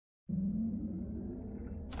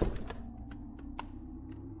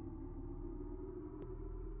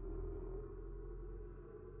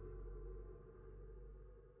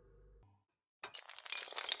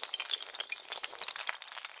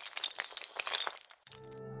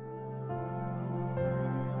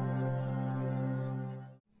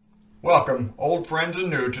Welcome, old friends and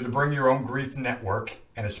new, to the Bring Your Own Grief Network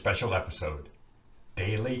and a special episode,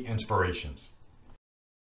 Daily Inspirations.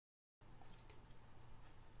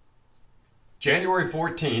 January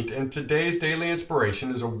 14th, and today's Daily Inspiration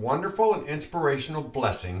is a wonderful and inspirational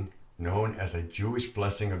blessing known as a Jewish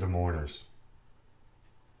blessing of the Mourners.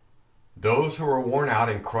 Those who are worn out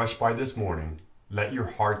and crushed by this mourning, let your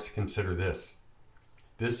hearts consider this.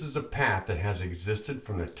 This is a path that has existed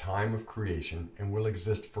from the time of creation and will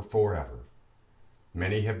exist for forever.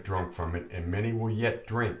 Many have drunk from it, and many will yet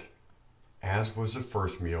drink. As was the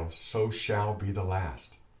first meal, so shall be the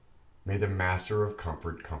last. May the Master of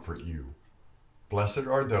Comfort comfort you. Blessed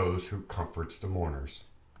are those who comforts the mourners.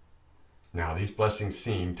 Now these blessings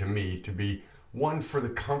seem to me to be one for the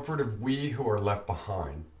comfort of we who are left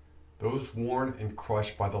behind, those worn and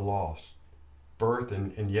crushed by the loss. Birth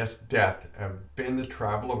and yes, death have been the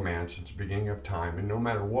travel of man since the beginning of time, and no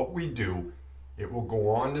matter what we do, it will go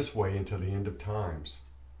on this way until the end of times.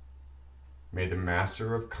 May the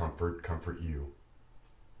Master of Comfort comfort you.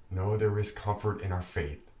 Know there is comfort in our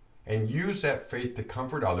faith, and use that faith to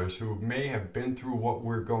comfort others who may have been through what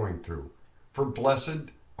we're going through. For blessed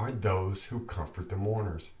are those who comfort the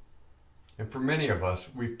mourners. And for many of us,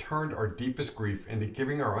 we've turned our deepest grief into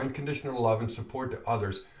giving our unconditional love and support to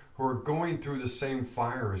others who are going through the same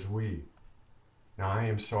fire as we. Now I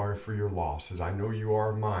am sorry for your loss, as I know you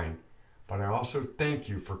are mine, but I also thank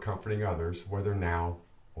you for comforting others, whether now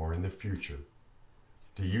or in the future.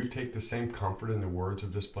 Do you take the same comfort in the words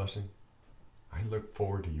of this blessing? I look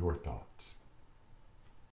forward to your thoughts.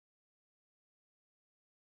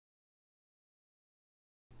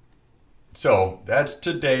 So that's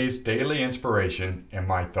today's daily inspiration and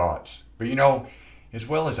my thoughts. But you know, as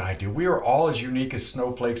well as I do, we are all as unique as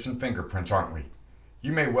snowflakes and fingerprints, aren't we?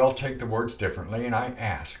 You may well take the words differently, and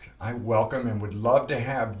I welcome and would love to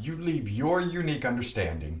have you leave your unique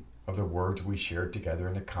understanding of the words we shared together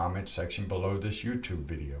in the comment section below this YouTube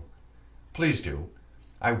video. Please do.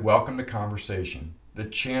 I welcome the conversation, the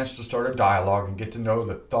chance to start a dialogue and get to know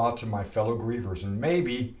the thoughts of my fellow grievers, and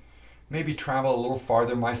maybe travel a little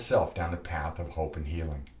farther myself down the path of hope and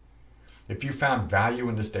healing. If you found value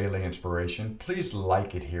in this daily inspiration, please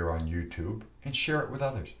like it here on YouTube and share it with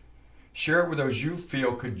others. Share it with those you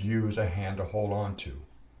feel could use a hand to hold on to.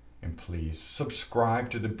 And please subscribe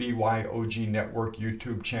to the BYOG Network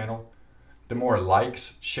YouTube channel. The more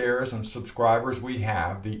likes, shares, and subscribers we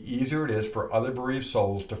have, the easier it is for other bereaved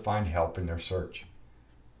souls to find help in their search.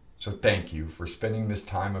 So thank you for spending this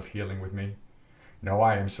time of healing with me. Know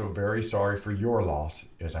I am so very sorry for your loss,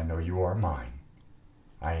 as I know you are mine.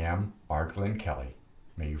 I am R. Glenn Kelly.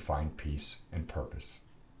 May you find peace and purpose.